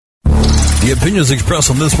The opinions expressed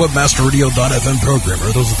on this WebmasterRadio.fm program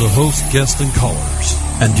are those of the host, guests, and callers,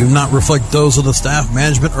 and do not reflect those of the staff,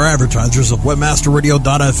 management, or advertisers of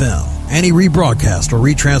WebmasterRadio.fm. Any rebroadcast or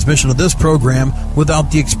retransmission of this program without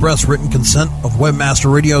the express written consent of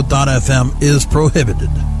WebmasterRadio.fm is prohibited.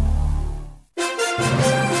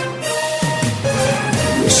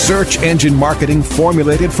 Search engine marketing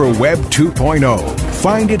formulated for Web 2.0.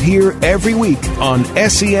 Find it here every week on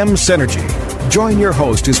SEM Synergy. Join your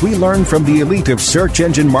host as we learn from the elite of search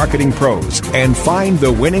engine marketing pros and find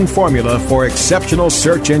the winning formula for exceptional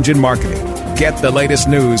search engine marketing. Get the latest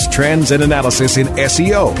news, trends, and analysis in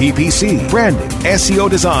SEO, PPC, branding, SEO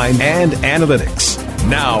design, and analytics.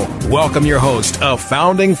 Now, welcome your host, a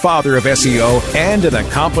founding father of SEO and an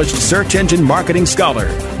accomplished search engine marketing scholar,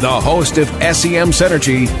 the host of SEM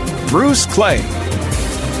Synergy, Bruce Clay.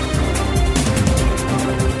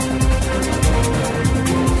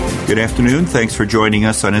 Good afternoon. Thanks for joining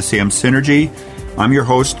us on SEM Synergy. I'm your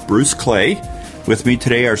host, Bruce Clay. With me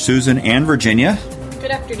today are Susan and Virginia.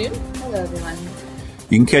 Good afternoon. Hello, everyone.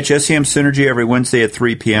 You can catch SEM Synergy every Wednesday at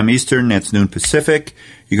 3 p.m. Eastern. That's noon Pacific.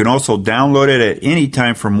 You can also download it at any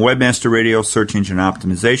time from Webmaster Radio Search Engine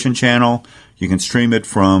Optimization channel. You can stream it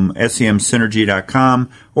from semsynergy.com,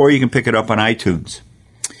 or you can pick it up on iTunes.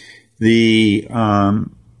 The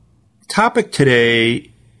topic today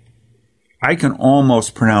I can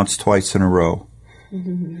almost pronounce twice in a row.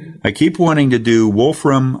 I keep wanting to do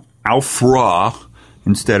Wolfram Alpha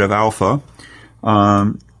instead of Alpha.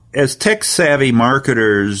 As tech-savvy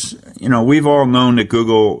marketers, we've all known that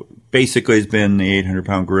Google basically has been the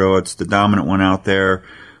 800-pound gorilla. It's the dominant one out there.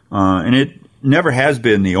 And it never has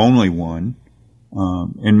been the only one.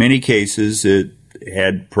 In many cases, it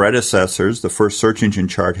had predecessors. The first search engine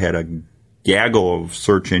chart had a gaggle of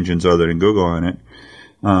search engines other than Google on it.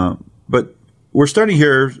 But we're starting to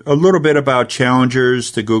hear a little bit about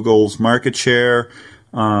challengers to Google's market share.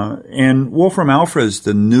 And Wolfram Alpha is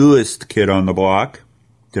the newest kid on the block.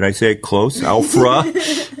 Did I say it close? Alpha.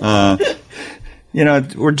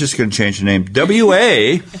 We're just going to change the name.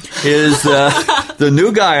 WA is the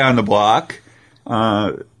new guy on the block.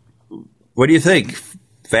 What do you think?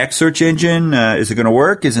 Fact search engine, is it going to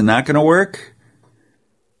work? Is it not going to work?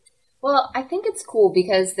 Well, I think it's cool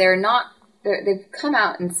because they've come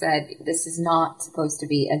out and said this is not supposed to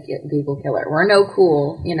be a Google killer. We're no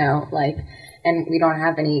cool, and we don't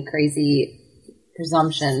have any crazy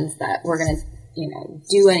presumptions that we're going to,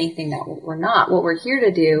 do anything that we're not. What we're here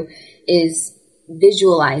to do is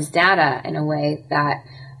visualize data in a way that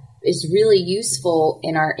is really useful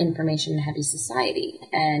in our information-heavy society.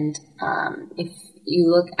 And if you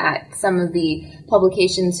look at some of the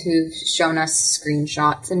publications who've shown us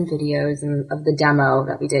screenshots and videos of the demo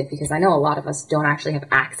that we did, because I know a lot of us don't actually have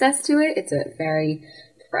access to it. It's a very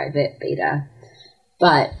private beta.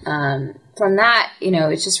 But from that,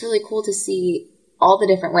 it's just really cool to see all the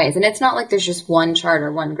different ways. And it's not like there's just one chart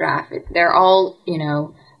or one graph. They're all,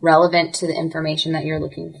 relevant to the information that you're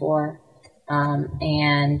looking for.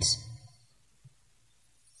 And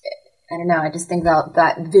I don't know, I just think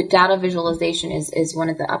that data visualization is one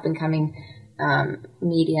of the up-and-coming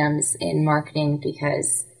mediums in marketing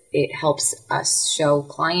because it helps us show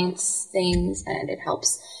clients things and it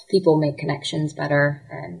helps people make connections better.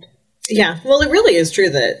 And yeah, well, it really is true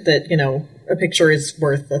that a picture is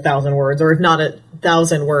worth 1,000 words, or if not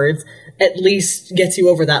 1,000 words, at least gets you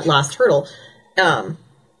over that last hurdle.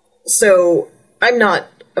 So I'm not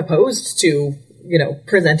opposed to,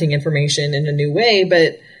 presenting information in a new way,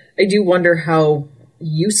 but I do wonder how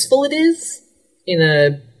useful it is in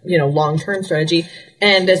a, long-term strategy.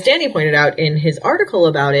 And as Danny pointed out in his article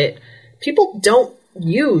about it, people don't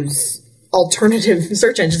use alternative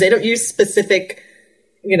search engines. They don't use specific,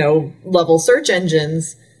 level search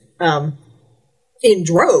engines, in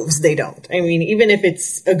droves. They don't. I mean, even if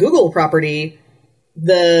it's a Google property,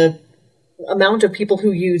 the amount of people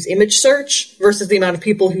who use image search versus the amount of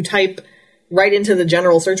people who type right into the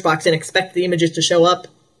general search box and expect the images to show up,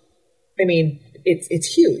 I mean, it's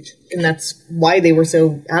huge. And that's why they were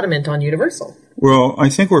so adamant on universal. Well, I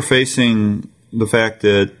think we're facing the fact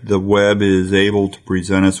that the web is able to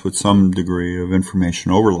present us with some degree of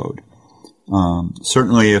information overload.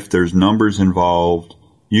 Certainly if there's numbers involved,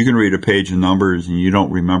 you can read a page of numbers and you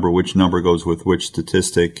don't remember which number goes with which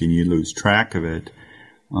statistic and you lose track of it.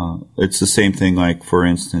 It's the same thing like, for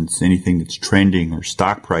instance, anything that's trending or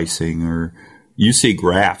stock pricing, or you see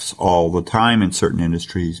graphs all the time in certain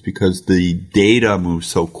industries because the data moves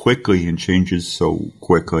so quickly and changes so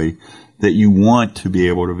quickly that you want to be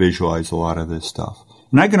able to visualize a lot of this stuff.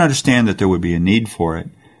 And I can understand that there would be a need for it,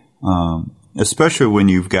 especially when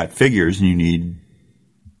you've got figures and you need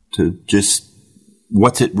to just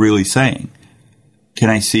what's it really saying? Can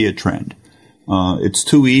I see a trend? It's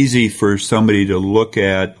too easy for somebody to look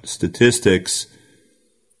at statistics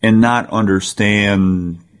and not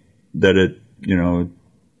understand that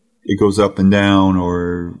it goes up and down,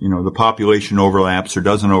 or, the population overlaps or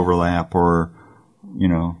doesn't overlap, or,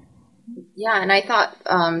 Yeah, and I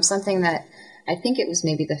thought something that I think it was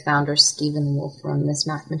maybe the founder, Stephen Wolfram, this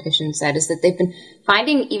mathematician, said, is that they've been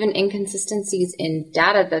finding even inconsistencies in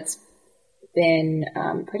data that's been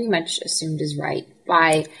pretty much assumed as right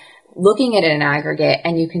by looking at it in aggregate,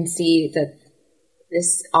 and you can see that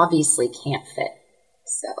this obviously can't fit.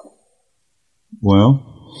 So,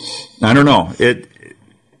 well, I don't know.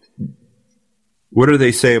 What do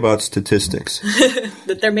they say about statistics?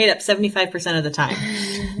 That they're made up 75% of the time.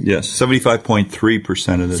 Yes,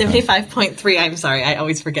 75.3% of the time. 75.3, I'm sorry. I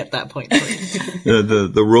always forget that point.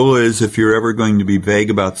 The rule is, if you're ever going to be vague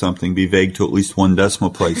about something, be vague to at least one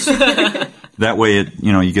decimal place. That way,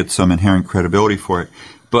 you get some inherent credibility for it.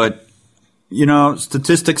 But,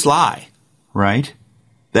 statistics lie, right?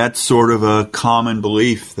 That's sort of a common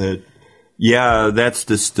belief that, yeah, that's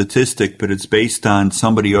the statistic, but it's based on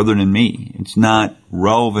somebody other than me. It's not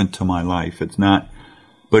relevant to my life. It's not.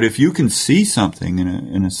 But if you can see something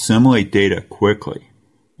and assimilate data quickly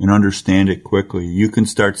and understand it quickly, you can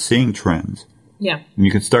start seeing trends. Yeah. And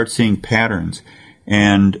you can start seeing patterns.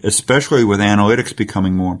 And especially with analytics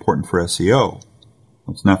becoming more important for SEO,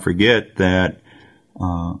 let's not forget that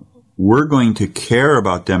we're going to care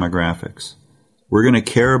about demographics. We're going to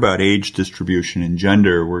care about age distribution and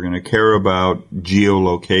gender. We're going to care about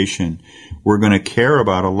geolocation. We're going to care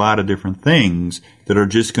about a lot of different things that are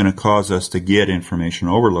just going to cause us to get information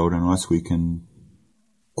overload unless we can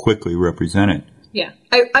quickly represent it. Yeah.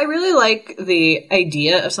 I really like the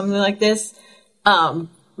idea of something like this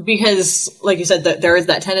because, like you said, there is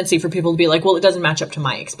that tendency for people to be like, well, it doesn't match up to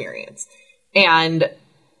my experience. And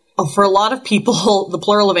for a lot of people, the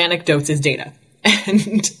plural of anecdotes is data.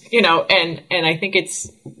 And, and I think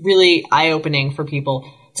it's really eye-opening for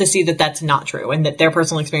people to see that that's not true, and that their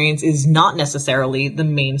personal experience is not necessarily the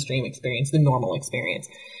mainstream experience, the normal experience,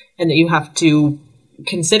 and that you have to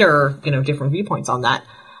consider, different viewpoints on that.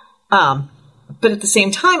 But at the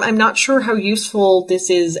same time, I'm not sure how useful this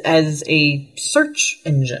is as a search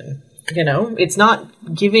engine. It's not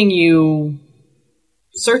giving you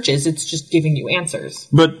searches, it's just giving you answers.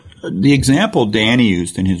 But the example Danny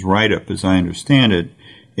used in his write-up, as I understand it,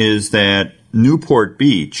 is that Newport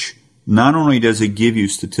Beach, not only does it give you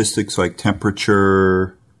statistics like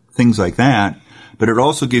temperature, things like that, but it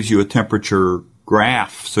also gives you a temperature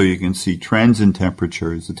graph so you can see trends in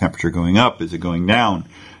temperature. Is the temperature going up? Is it going down?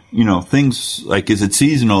 Things like, is it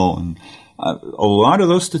seasonal? And a lot of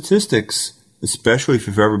those statistics, especially if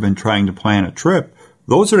you've ever been trying to plan a trip,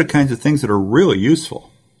 those are the kinds of things that are really useful.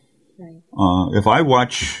 If I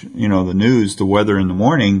watch, the news, the weather in the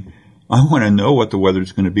morning, I want to know what the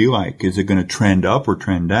weather's going to be like. Is it going to trend up or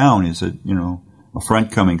trend down? Is it, a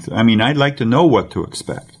front coming through? I mean, I'd like to know what to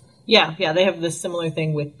expect. Yeah. They have this similar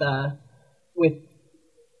thing with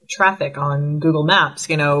traffic on Google Maps.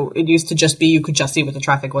 It used to just be you could just see what the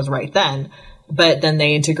traffic was right then, but then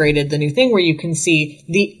they integrated the new thing where you can see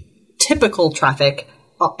the typical traffic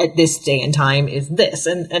at this day and time is this,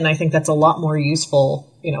 and I think that's a lot more useful.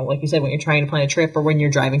 Like you said, when you're trying to plan a trip or when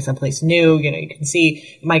you're driving someplace new, you can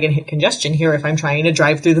see, am I going to hit congestion here if I'm trying to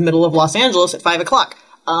drive through the middle of Los Angeles at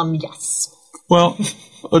 5:00? Yes. Well,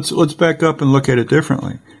 let's back up and look at it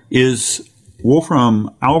differently. Is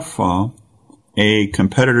Wolfram Alpha a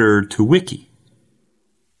competitor to Wiki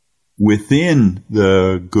within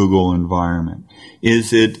the Google environment?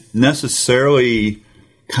 Is it necessarily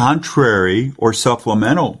contrary or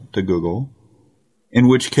supplemental to Google? In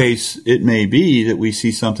which case, it may be that we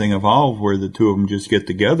see something evolve where the two of them just get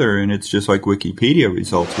together and it's just like Wikipedia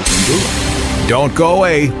results within Google. Don't go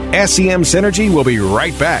away. SEM Synergy will be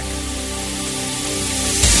right back.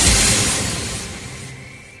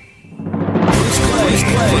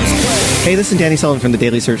 Hey, this is Danny Sullivan from the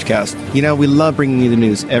Daily Searchcast. We love bringing you the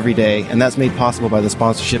news every day, and that's made possible by the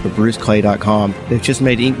sponsorship of BruceClay.com. They've just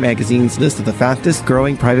made Inc. magazine's list of the fastest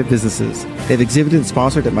growing private businesses. They've exhibited and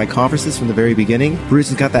sponsored at my conferences from the very beginning. Bruce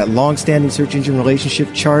has got that long-standing search engine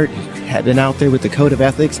relationship chart, had been out there with the code of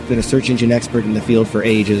ethics, been a search engine expert in the field for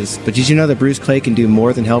ages. But did you know that Bruce Clay can do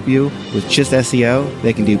more than help you with just SEO?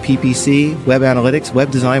 They can do PPC, web analytics,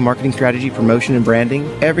 web design, marketing strategy, promotion, and branding.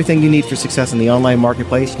 Everything you need for success in the online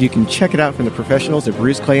marketplace, you can check it out from the professionals at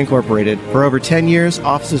Bruce Clay Incorporated. For over 10 years,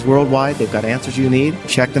 offices worldwide, they've got answers you need.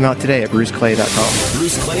 Check them out today at BruceClay.com.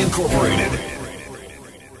 Bruce Clay Incorporated.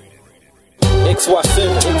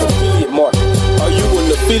 XY7 Intermediate Market. Are you in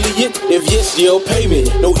the affiliate? If yes, you'll pay me.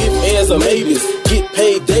 No ifs, ands, or maybes. Get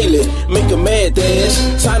paid daily. Make a mad dash.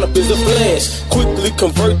 Sign up is a flash. Quickly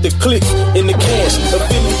convert the clicks into cash.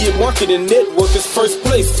 Affiliate marketing network is first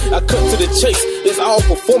place. I cut to the chase. It's all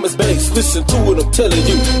performance based. Listen to what I'm telling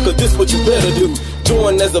you, cause this what you better do.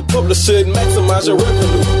 Join as a publisher and maximize your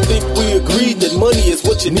revenue. Think we agreed that money is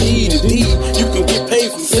what you need. Indeed, you can get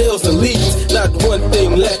paid from sales and leads. Not one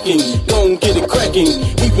thing lacking. Don't get it cracking.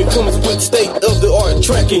 Even comes with state-of-the-art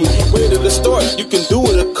tracking. Ready to start? You can do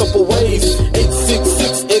it a couple ways.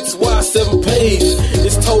 866-XY7 pays.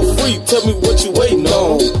 It's toll free. Tell me what you waiting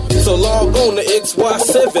on. So log on to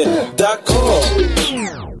xy7.com.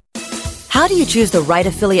 How do you choose the right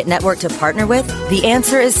affiliate network to partner with? The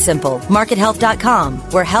answer is simple. MarketHealth.com,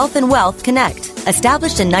 where health and wealth connect.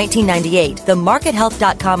 Established in 1998, the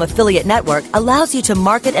MarketHealth.com affiliate network allows you to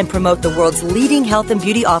market and promote the world's leading health and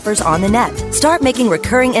beauty offers on the net. Start making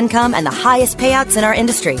recurring income and the highest payouts in our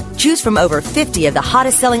industry. Choose from over 50 of the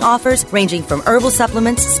hottest selling offers, ranging from herbal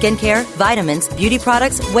supplements, skincare, vitamins, beauty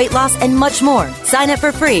products, weight loss, and much more. Sign up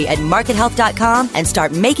for free at MarketHealth.com and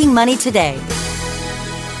start making money today.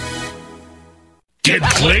 Get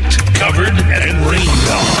clicked, covered, and rained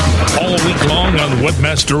on all week long on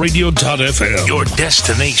WebmasterRadio.fm, your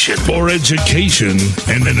destination for education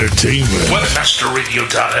and entertainment.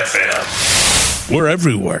 WebmasterRadio.fm. We're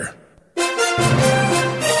everywhere.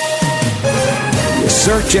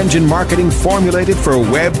 Search engine marketing formulated for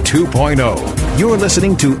Web 2.0. You're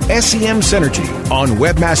listening to SEM Synergy on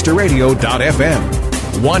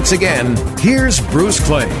WebmasterRadio.fm. Once again, here's Bruce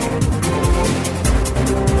Clay.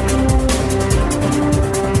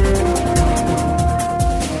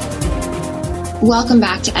 Welcome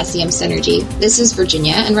back to SEM Synergy. This is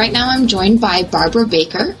Virginia, and right now I'm joined by Barbara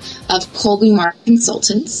Baker of Colby Market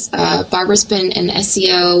Consultants. Barbara's been an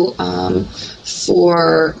SEO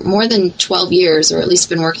for more than 12 years, or at least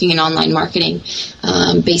been working in online marketing,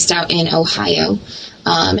 based out in Ohio.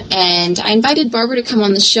 And I invited Barbara to come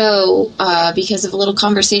on the show because of a little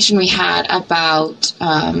conversation we had about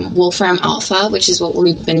Wolfram Alpha, which is what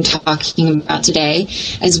we've been talking about today,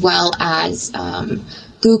 as well as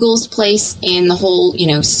Google's place in the whole,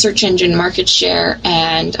 search engine market share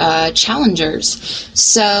and challengers.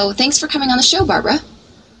 So thanks for coming on the show, Barbara.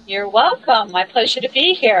 You're welcome. My pleasure to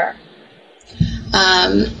be here.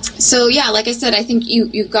 So yeah, like I said, I think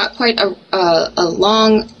you've got quite a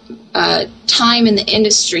long time in the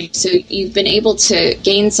industry, so you've been able to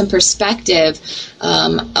gain some perspective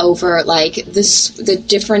over the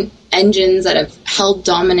different engines that have held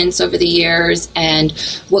dominance over the years and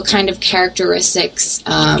what kind of characteristics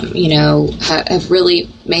have really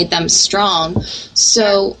made them strong.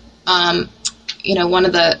 So one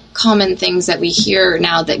of the common things that we hear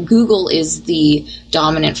now that Google is the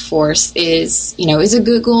dominant force is a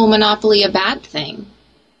Google monopoly a bad thing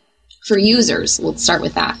for users? We'll start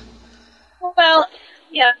with that. Well,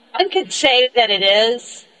 yeah, one could say that it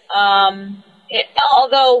is.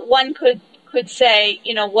 Although one could say,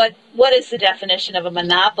 what is the definition of a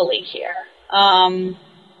monopoly here? And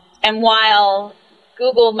while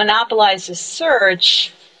Google monopolizes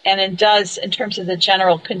search, and it does in terms of the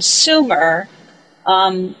general consumer,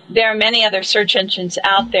 there are many other search engines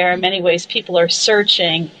out there. In many ways, people are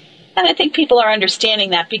searching. And I think people are understanding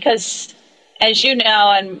that because, as you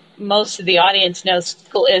know, and most of the audience knows,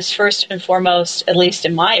 Google is first and foremost, at least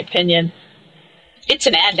in my opinion, it's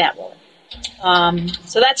an ad network.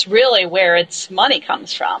 So that's really where its money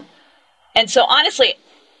comes from. And so honestly,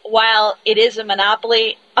 while it is a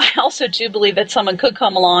monopoly, I also do believe that someone could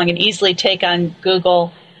come along and easily take on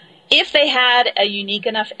Google if they had a unique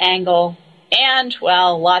enough angle and,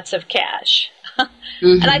 lots of cash.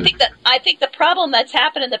 Mm-hmm. And I think the problem that's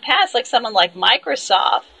happened in the past, like someone like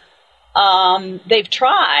Microsoft, they've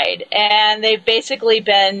tried and they've basically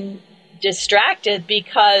been distracted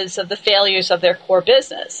because of the failures of their core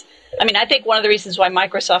business. I mean, I think one of the reasons why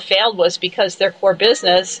Microsoft failed was because their core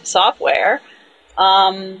business, software,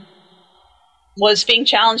 was being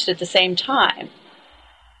challenged at the same time.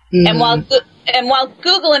 Mm-hmm. And while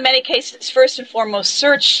Google, in many cases, first and foremost,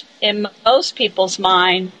 search in most people's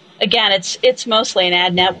mind, again, it's mostly an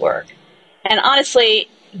ad network. And honestly,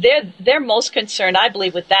 they're most concerned, I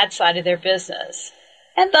believe, with that side of their business.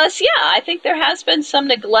 And thus, I think there has been some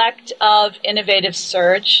neglect of innovative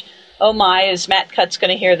search. Oh my, is Matt Cutts going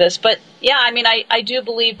to hear this? But I do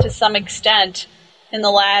believe to some extent in the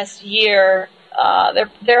last year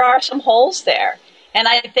there are some holes there. And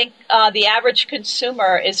I think the average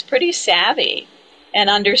consumer is pretty savvy and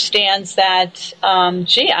understands that,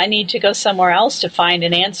 I need to go somewhere else to find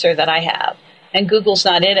an answer that I have. And Google's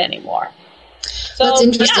not it anymore. So, that's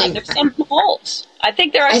interesting. There's some holes. I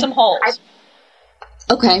think there are some holes.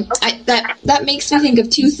 Okay, that makes me think of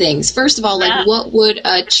two things. First of all, like, what would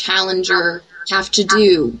a challenger have to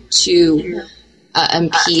do to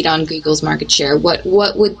impede on Google's market share? What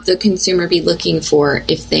would the consumer be looking for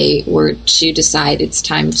if they were to decide it's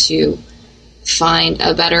time to find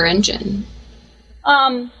a better engine?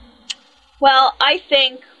 Well, I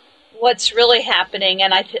think what's really happening,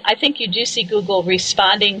 and I think you do see Google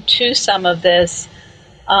responding to some of this.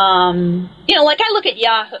 Like I look at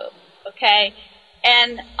Yahoo, okay?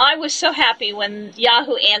 And I was so happy when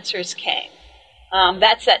Yahoo Answers came.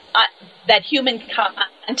 That's that human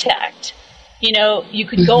contact. You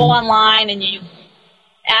could go online and you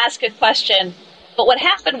ask a question, but what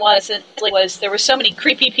happened was there were so many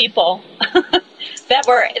creepy people that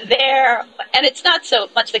were there, and it's not so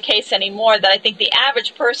much the case anymore that I think the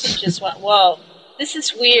average person just went, whoa, this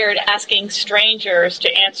is weird asking strangers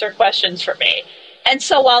to answer questions for me. And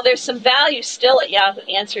so while there's some value still at Yahoo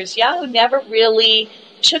Answers, Yahoo never really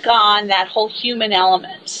took on that whole human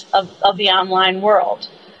element of the online world.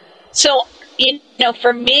 So,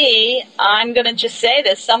 for me, I'm going to just say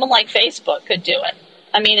this, someone like Facebook could do it.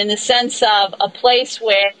 I mean, in the sense of a place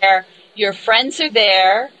where your friends are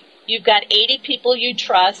there, you've got 80 people you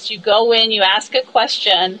trust, you go in, you ask a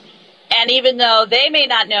question, and even though they may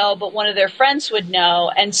not know, but one of their friends would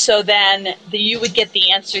know, and so then you would get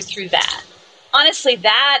the answer through that. Honestly,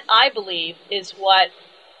 that, I believe, is what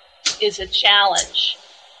is a challenge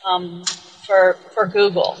for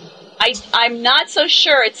Google. I'm not so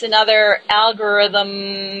sure it's another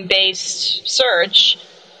algorithm-based search,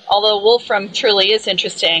 although Wolfram truly is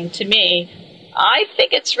interesting to me. I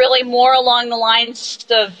think it's really more along the lines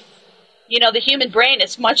of, the human brain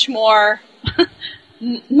is much more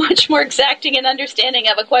exacting and understanding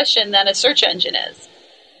of a question than a search engine is.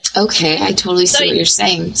 Okay, I totally see what you're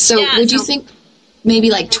saying. So would you think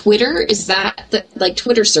maybe like Twitter, is that like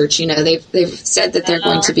Twitter search, they've said that they're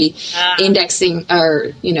going to be indexing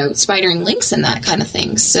or, spidering links and that kind of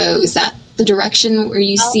thing. So is that the direction where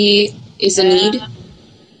you see is a need?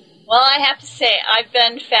 Well, I have to say, I've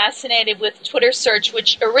been fascinated with Twitter search,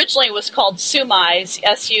 which originally was called Summize,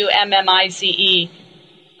 Summize.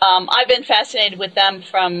 I've been fascinated with them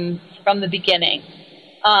from the beginning.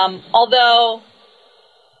 Although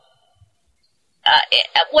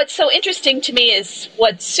what's so interesting to me is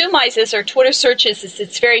what Summize is, or Twitter search is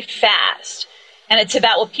it's very fast, and it's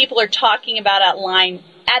about what people are talking about online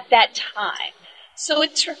at that time. So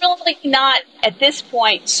it's really not, at this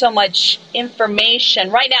point, so much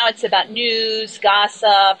information. Right now it's about news,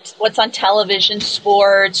 gossip, what's on television,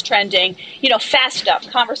 sports, trending, fast stuff,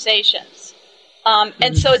 conversations.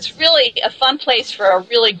 And so it's really a fun place for a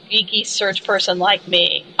really geeky search person like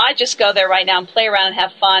me. I just go there right now and play around and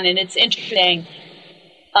have fun, and it's interesting.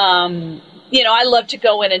 I love to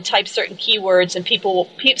go in and type certain keywords, and people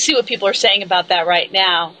see what people are saying about that right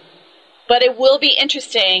now. But it will be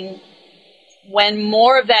interesting when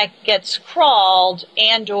more of that gets crawled,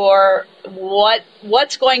 and or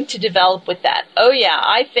what's going to develop with that. Oh yeah,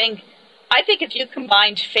 I think if you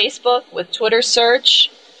combined Facebook with Twitter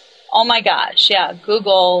search, oh my gosh, yeah,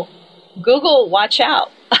 Google, watch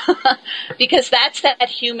out. Because that's that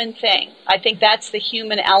human thing. I think that's the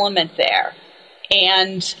human element there.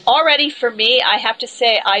 And already for me, I have to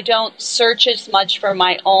say, I don't search as much for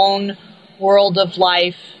my own world of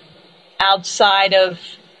life outside of,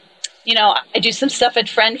 I do some stuff at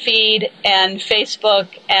FriendFeed, and Facebook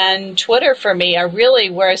and Twitter for me are really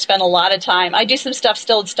where I spend a lot of time. I do some stuff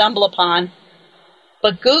still at StumbleUpon.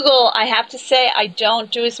 But Google, I have to say, I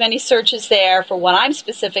don't do as many searches there for what I'm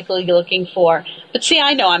specifically looking for. But see,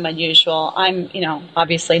 I know I'm unusual. I'm,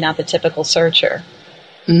 obviously not the typical searcher.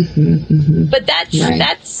 But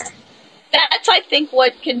that's I think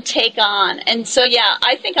what can take on. And so yeah,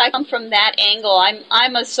 I think I come from that angle.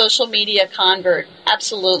 I'm a social media convert,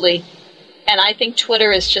 absolutely. And I think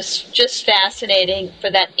Twitter is just fascinating for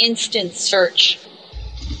that instant search.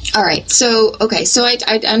 All right. So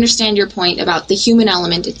I understand your point about the human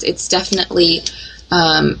element. It's definitely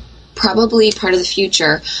probably part of the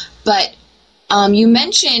future. But you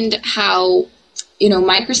mentioned how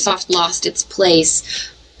Microsoft lost its place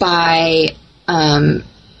by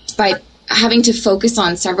having to focus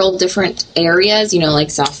on several different areas, like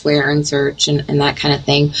software and search and that kind of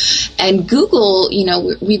thing. And Google,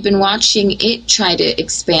 we've been watching it try to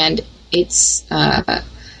expand its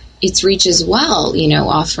reach as well,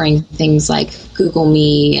 offering things like Google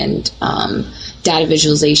Me and data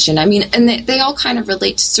visualization. I mean, and they all kind of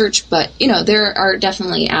relate to search, but, there are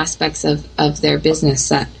definitely aspects of their business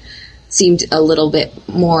that seemed a little bit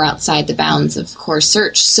more outside the bounds of core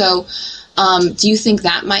search. So do you think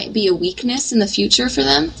that might be a weakness in the future for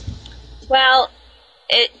them? Well,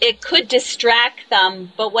 it could distract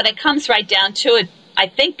them, but when it comes right down to it, I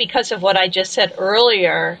think because of what I just said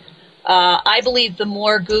earlier, I believe the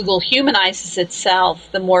more Google humanizes itself,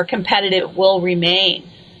 the more competitive it will remain.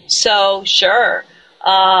 So, sure,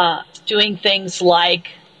 doing things like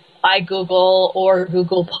iGoogle or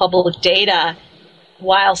Google Public Data,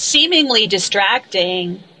 while seemingly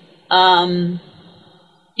distracting, could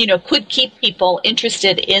keep people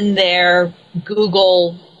interested in their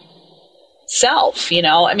Google self,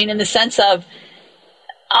 in the sense of,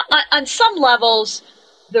 on some levels,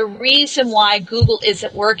 the reason why Google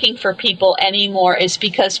isn't working for people anymore is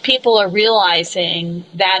because people are realizing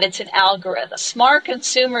that it's an algorithm. Smart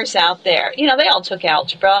consumers out there, they all took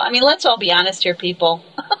algebra. Let's all be honest here, people.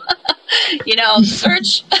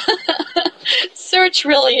 Search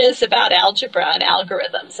really is about algebra and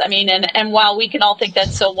algorithms. And while we can all think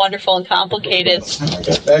that's so wonderful and complicated,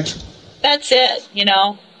 that's it,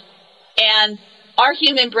 And our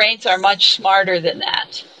human brains are much smarter than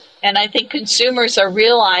that. And I think consumers are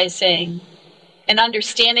realizing and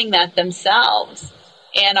understanding that themselves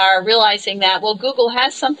and are realizing that, well, Google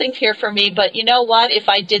has something here for me, but you know what? If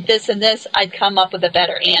I did this and this, I'd come up with a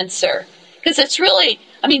better answer. Because it's really,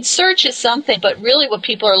 search is something, but really what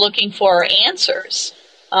people are looking for are answers.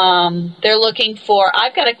 They're looking for,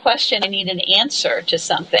 I've got a question, I need an answer to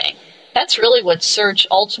something. That's really what search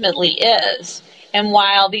ultimately is. And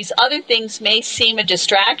while these other things may seem a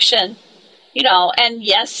distraction, and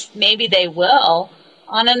yes, maybe they will,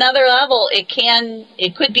 on another level, it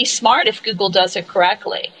could be smart if Google does it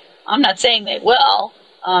correctly. I'm not saying they will,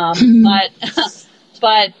 but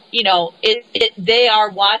they are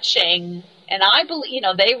watching, and I believe,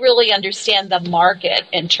 they really understand the market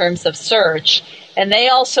in terms of search, and they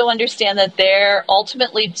also understand that they're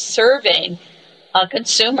ultimately serving a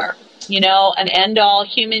consumer, an end-all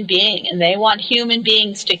human being, and they want human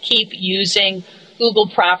beings to keep using Google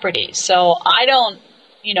properties. So I don't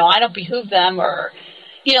behoove them, or,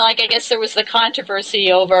 I guess there was the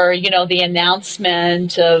controversy over, the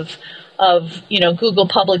announcement of Google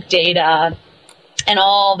Public Data, and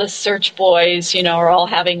all the search boys, are all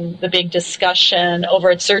having the big discussion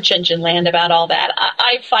over at Search Engine Land about all that.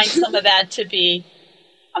 I find some of that to be,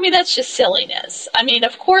 that's just silliness.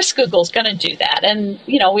 Of course Google's going to do that. And,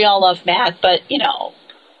 we all love math, but,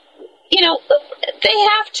 they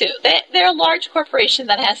have to. They're a large corporation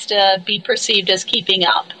that has to be perceived as keeping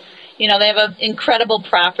up. They have an incredible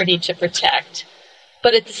property to protect.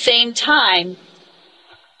 But at the same time,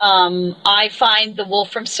 I find the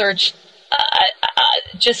Wolfram search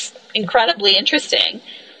just incredibly interesting.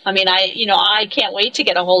 I can't wait to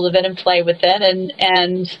get a hold of it and play with it.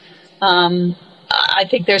 And I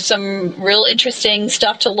think there's some real interesting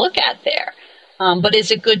stuff to look at there. But is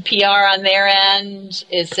it good PR on their end?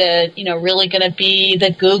 Is it, really going to be the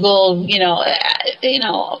Google,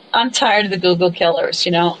 I'm tired of the Google killers,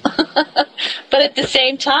 But at the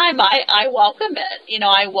same time, I welcome it.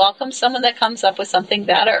 I welcome someone that comes up with something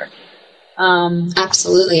better.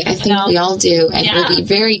 Absolutely. I think we all do. And it'll be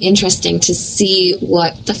very interesting to see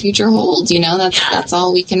what the future holds. That's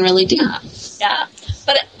all we can really do. Yeah.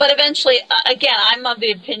 But eventually, again, I'm of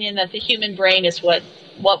the opinion that the human brain is what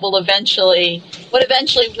eventually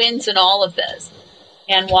wins in all of this.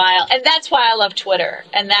 And that's why I love Twitter,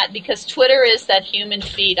 because Twitter is that human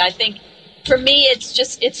feed. I think for me, it's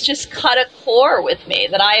just cut a core with me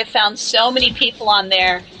that I have found so many people on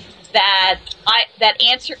there that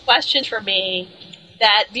answer questions for me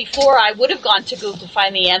that before I would have gone to Google to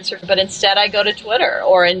find the answer, but instead I go to Twitter,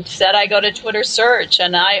 or instead I go to Twitter search,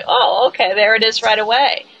 and okay, there it is right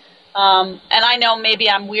away. And I know maybe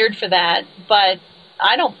I'm weird for that, but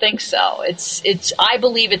I don't think so. I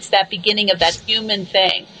believe it's that beginning of that human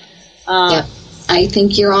thing. Yeah, I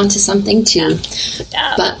think you're onto something too.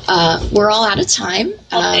 Yeah. But we're all out of time.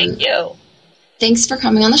 Thank you. Thanks for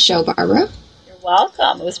coming on the show, Barbara. You're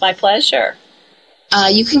welcome. It was my pleasure.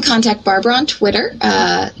 You can contact Barbara on Twitter,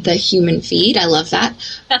 the human feed. I love that.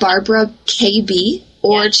 Barbara KB,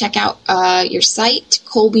 or check out your site,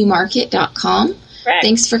 colbymarket.com. Correct.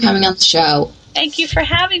 Thanks for coming on the show. Thank you for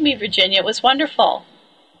having me, Virginia. It was wonderful.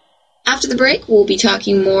 After the break, we'll be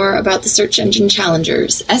talking more about the search engine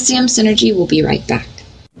challengers. SEM Synergy will be right back.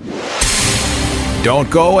 Don't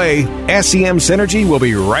go away. SEM Synergy will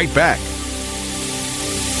be right back.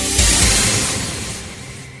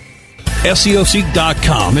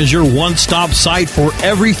 SEOseek.com is your one-stop site for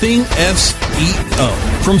everything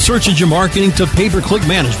SEO. From search engine marketing to pay-per-click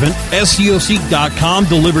management, SEOseek.com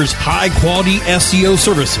delivers high-quality SEO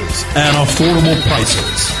services at affordable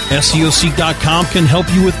prices. SEOseek.com can help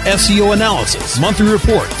you with SEO analysis, monthly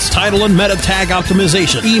reports, title and meta tag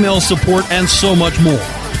optimization, email support, and so much more.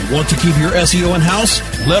 Want to keep your SEO in-house?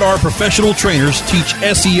 Let our professional trainers teach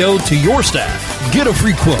SEO to your staff. Get a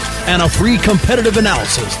free quote and a free competitive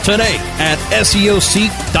analysis today at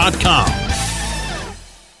SEOseek.com.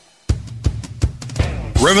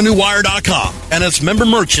 RevenueWire.com and its member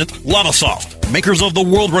merchant, Lottasoft, makers of the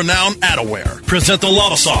world-renowned Adaware, present the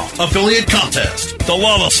Lottasoft Affiliate Contest. The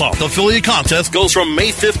Lottasoft Affiliate Contest goes from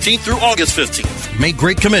May 15th through August 15th. Make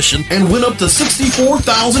great commission and win up to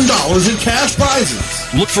 $64,000 in cash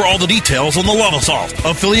prizes. Look for all the details on the Lottasoft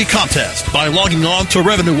Affiliate Contest by logging on to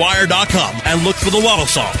RevenueWire.com and look for the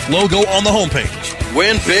Lottasoft logo on the homepage.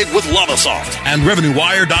 Win big with Lottasoft and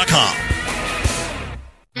RevenueWire.com.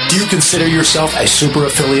 Do you consider yourself a super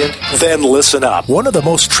affiliate? Then listen up. One of the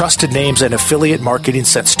most trusted names in affiliate marketing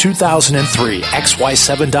since 2003,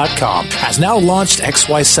 XY7.com, has now launched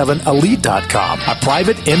XY7Elite.com, a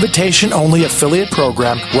private invitation-only affiliate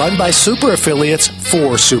program run by super affiliates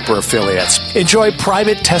for super affiliates. Enjoy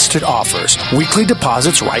private tested offers, weekly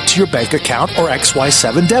deposits right to your bank account or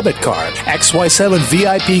XY7 debit card, XY7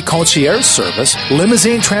 VIP concierge service,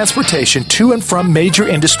 limousine transportation to and from major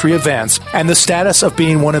industry events, and the status of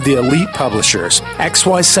being one of the elite publishers.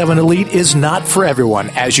 XY7 Elite is not for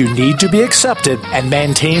everyone, as you need to be accepted and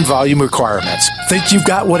maintain volume requirements. Think you've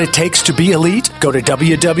got what it takes to be elite? Go to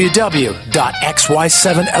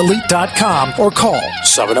www.xy7elite.com or call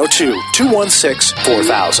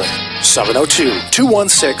 702-216-4000.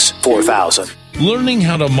 702-216-4000. Learning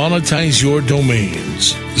how to monetize your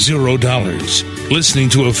domains. $0. Listening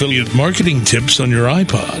to affiliate marketing tips on your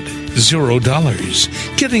iPod.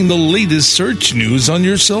 $0. Getting the latest search news on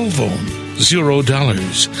your cell phone.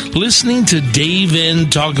 $0. Listening to Dave N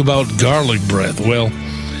talk about garlic breath. Well,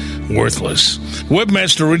 worthless.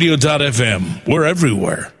 Webmasterradio.fm. We're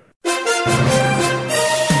everywhere.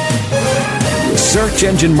 Search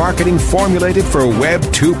engine marketing formulated for Web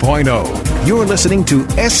 2.0. You're listening to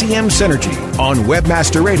SEM Synergy on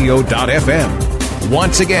WebmasterRadio.fm.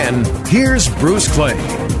 Once again, here's Bruce Clay.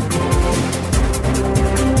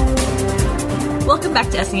 Welcome back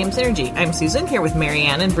to SEM Synergy. I'm Susan, here with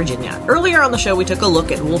Marianne and Virginia. Earlier on the show, we took a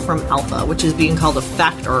look at Wolfram Alpha, which is being called a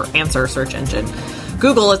fact or answer search engine.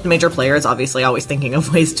 Google, as the major player, is obviously always thinking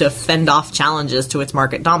of ways to fend off challenges to its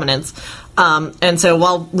market dominance. And so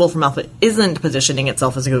while Wolfram Alpha isn't positioning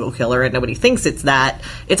itself as a Google killer and nobody thinks it's that,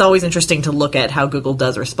 it's always interesting to look at how Google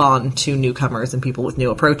does respond to newcomers and people with new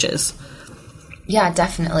approaches. Yeah,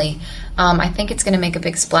 definitely. I think it's going to make a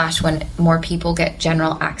big splash when more people get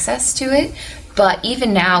general access to it. But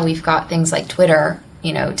even now, we've got things like Twitter,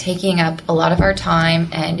 taking up a lot of our time,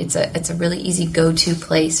 and it's a really easy go-to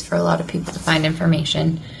place for a lot of people to find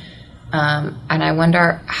information. And I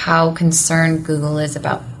wonder how concerned Google is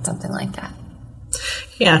about something like that.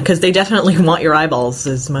 Yeah, because they definitely want your eyeballs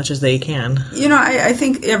as much as they can. I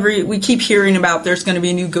think we keep hearing about there's going to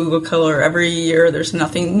be a new Google killer every year. There's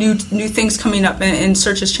nothing new things coming up, and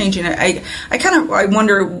search is changing. I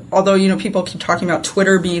wonder, although people keep talking about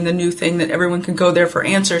Twitter being the new thing that everyone can go there for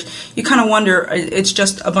answers, you kind of wonder it's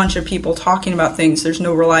just a bunch of people talking about things. There's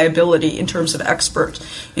no reliability in terms of experts.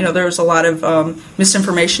 There's a lot of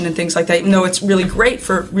misinformation and things like that. Even though it's really great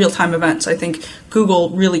for real-time events, I think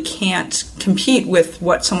Google really can't compete with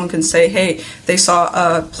what someone can say, hey, they saw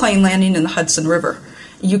a plane landing in the Hudson River.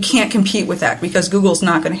 You can't compete with that because Google's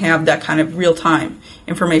not going to have that kind of real-time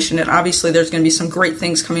information. And obviously there's going to be some great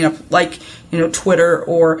things coming up like, Twitter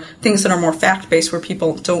or things that are more fact-based where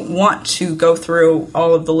people don't want to go through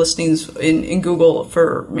all of the listings in Google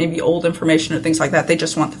for maybe old information or things like that. They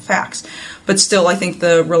just want the facts. But still, I think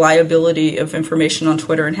the reliability of information on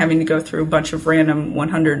Twitter and having to go through a bunch of random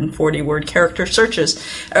 140-word character searches,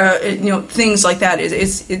 things like that,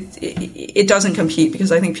 it doesn't compete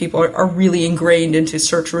because I think people are really ingrained into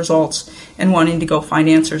search results and wanting to go find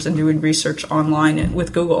answers and doing research online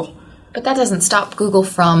with Google. But that doesn't stop Google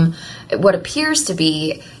from what appears to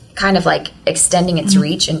be kind of like extending its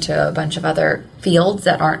reach into a bunch of other fields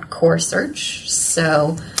that aren't core search.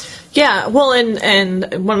 So, yeah, well,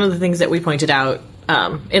 and one of the things that we pointed out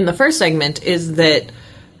in the first segment is that,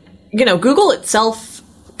 Google itself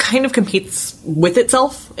kind of competes with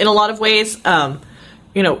itself in a lot of ways.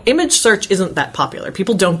 Image search isn't that popular.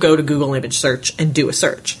 People don't go to Google image search and do a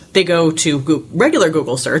search. They go to regular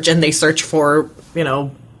Google search and they search for,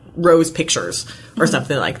 Rose pictures or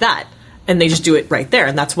something like that. And they just do it right there.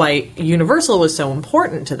 And that's why Universal was so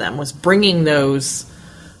important to them, was bringing those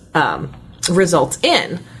results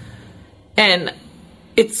in. And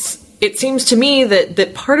it seems to me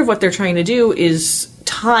that part of what they're trying to do is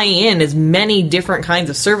tie in as many different kinds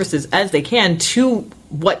of services as they can to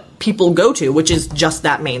what people go to, which is just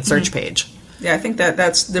that main search page. Yeah, I think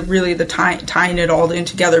that's really the tying it all in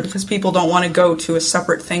together, because people don't want to go to a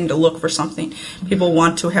separate thing to look for something. People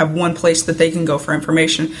want to have one place that they can go for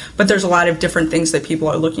information. But there's a lot of different things that people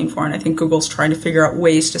are looking for, and I think Google's trying to figure out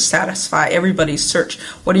ways to satisfy everybody's search.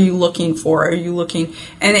 What are you looking for? Are you looking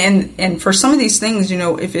and for some of these things,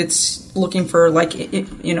 if it's looking for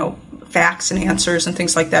facts and answers and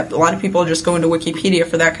things like that, a lot of people just go into Wikipedia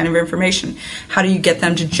for that kind of information. How do you get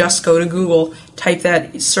them to just go to Google, type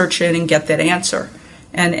that search in, and get that answer?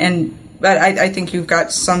 But I think you've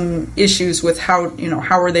got some issues with how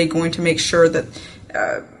are they going to make sure that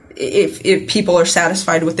if people are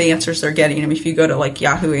satisfied with the answers they're getting. I mean, if you go to like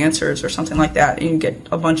Yahoo Answers or something like that and you get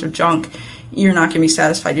a bunch of junk, you're not going to be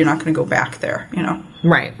satisfied. You're not going to go back there,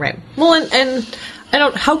 Right. Well, and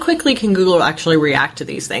how quickly can Google actually react to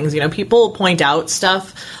these things? People point out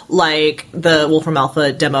stuff like the Wolfram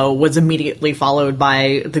Alpha demo was immediately followed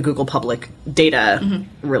by the Google public data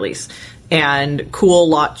release. And Cool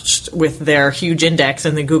launched with their huge index,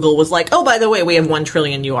 and then Google was like, oh, by the way, we have 1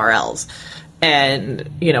 trillion URLs. And,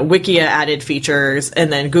 Wikia added features,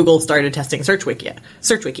 and then Google started testing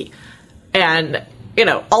SearchWiki. And,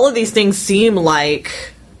 all of these things seem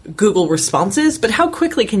like Google responses, but how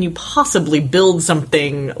quickly can you possibly build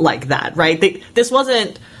something like that, right? This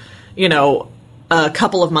wasn't, a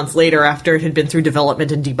couple of months later after it had been through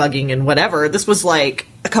development and debugging and whatever. This was like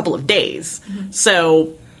a couple of days.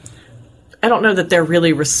 So I don't know that they're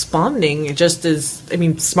really responding just as,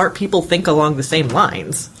 smart people think along the same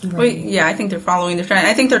lines. Right. Well, yeah, I think they're following the trend.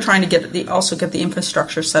 I think they're trying to get the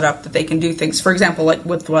infrastructure set up that they can do things. For example, like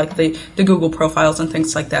with the Google profiles and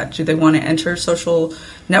things like that. Do they want to enter social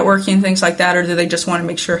networking and things like that, or do they just want to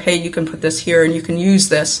make sure, hey, you can put this here and you can use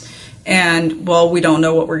this? And, well, we don't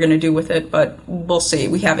know what we're going to do with it, but we'll see.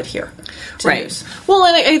 We have it here to use. Well,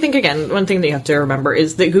 and I think, again, one thing that you have to remember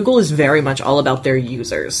is that Google is very much all about their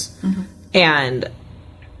users. And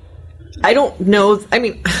I don't know,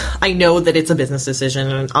 I know that it's a business decision,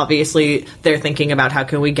 and obviously they're thinking about how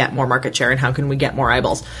can we get more market share and how can we get more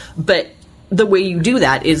eyeballs. But the way you do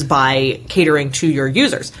that is by catering to your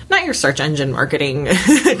users, not your search engine marketing,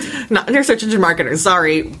 not your search engine marketers.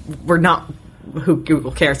 Sorry, we're not who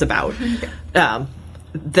Google cares about.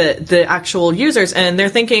 The actual users, and they're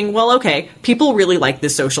thinking, well, okay, people really like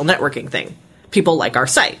this social networking thing. People like our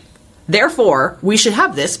site. Therefore, we should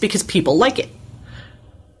have this because people like it.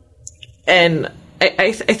 And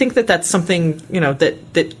I think that that's something,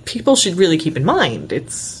 that people should really keep in mind.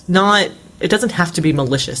 It's not, it doesn't have to be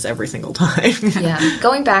malicious every single time. Yeah.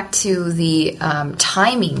 Going back to the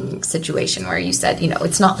timing situation where you said,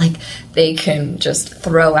 it's not like they can just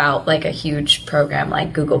throw out like a huge program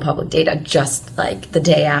like Google Public Data just like the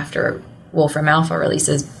day after Wolfram Alpha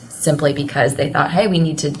releases simply because they thought, hey, we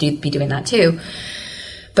need to be doing that too.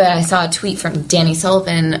 But I saw a tweet from Danny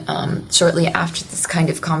Sullivan shortly after this kind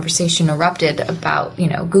of conversation erupted about,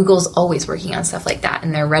 Google's always working on stuff like that,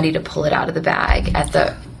 and they're ready to pull it out of the bag at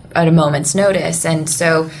a moment's notice. And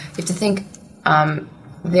so you have to think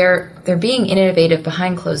they're being innovative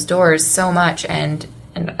behind closed doors so much, and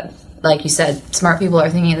like you said, smart people are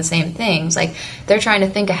thinking the same things. Like, they're trying to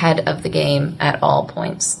think ahead of the game at all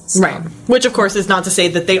points. So. Right. Which, of course, is not to say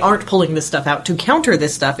that they aren't pulling this stuff out to counter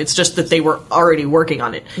this stuff. It's just that they were already working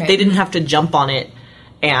on it. Right. They didn't have to jump on it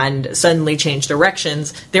and suddenly change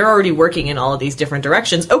directions. They're already working in all of these different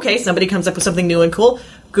directions. Okay, somebody comes up with something new and cool.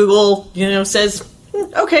 Google, says,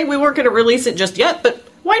 okay, we weren't going to release it just yet, but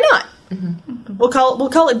why not? Mm-hmm. We'll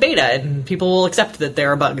call it beta, and people will accept that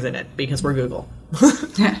there are bugs in it because we're Google.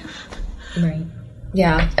 Right.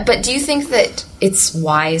 Yeah. But do you think that it's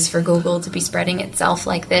wise for Google to be spreading itself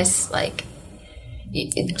like this? Like,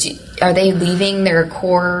 are they leaving their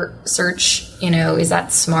core search? Is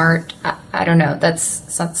that smart? I don't know. That's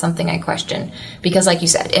something I question. Because like you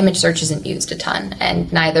said, image search isn't used a ton,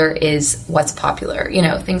 and neither is what's popular,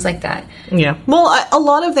 things like that. Yeah. Well, a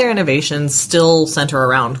lot of their innovations still center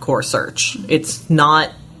around core search. It's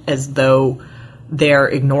not as though they're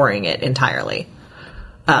ignoring it entirely.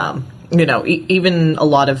 Even a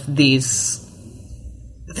lot of these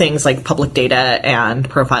things like public data and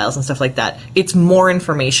profiles and stuff like that, it's more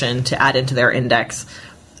information to add into their index,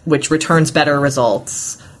 which returns better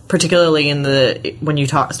results, particularly when you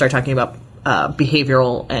start talking about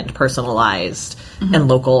behavioral and personalized and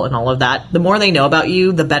local and all of that. The more they know about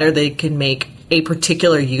you, the better they can make a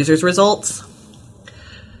particular user's results.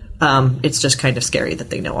 It's just kind of scary that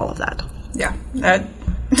they know all of that. Yeah.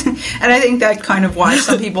 And I think that's kind of why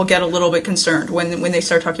some people get a little bit concerned when they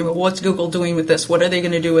start talking about what's Google doing with this, what are they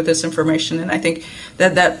going to do with this information, and I think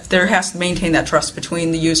that there has to maintain that trust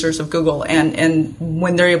between the users of Google and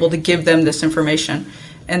when they're able to give them this information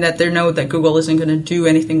and that they know that Google isn't going to do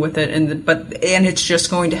anything with it, and it's just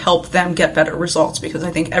going to help them get better results, because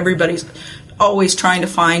I think everybody's always trying to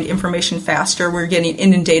find information faster. We're getting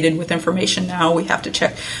inundated with information now. We have to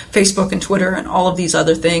check Facebook and Twitter and all of these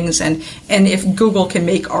other things, and if Google can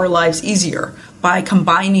make our lives easier by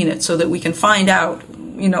combining it so that we can find out,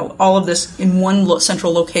 you know, all of this in one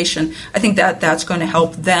central location, I think that that's going to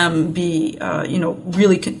help them be,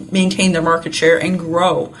 really maintain their market share and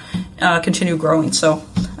grow, continue growing. So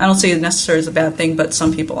I don't see it necessarily as a bad thing, but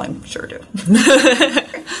some people I'm sure do.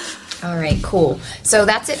 All right, cool. So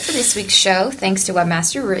that's it for this week's show. Thanks to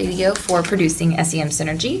Webmaster Radio for producing SEM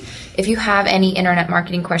Synergy. If you have any internet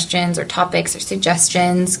marketing questions or topics or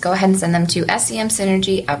suggestions, go ahead and send them to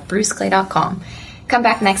semsynergy@bruceclay.com. Come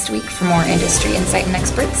back next week for more industry insight and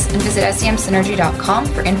experts, and visit semsynergy.com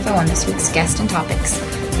for info on this week's guest and topics.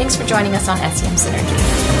 Thanks for joining us on SEM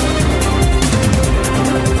Synergy.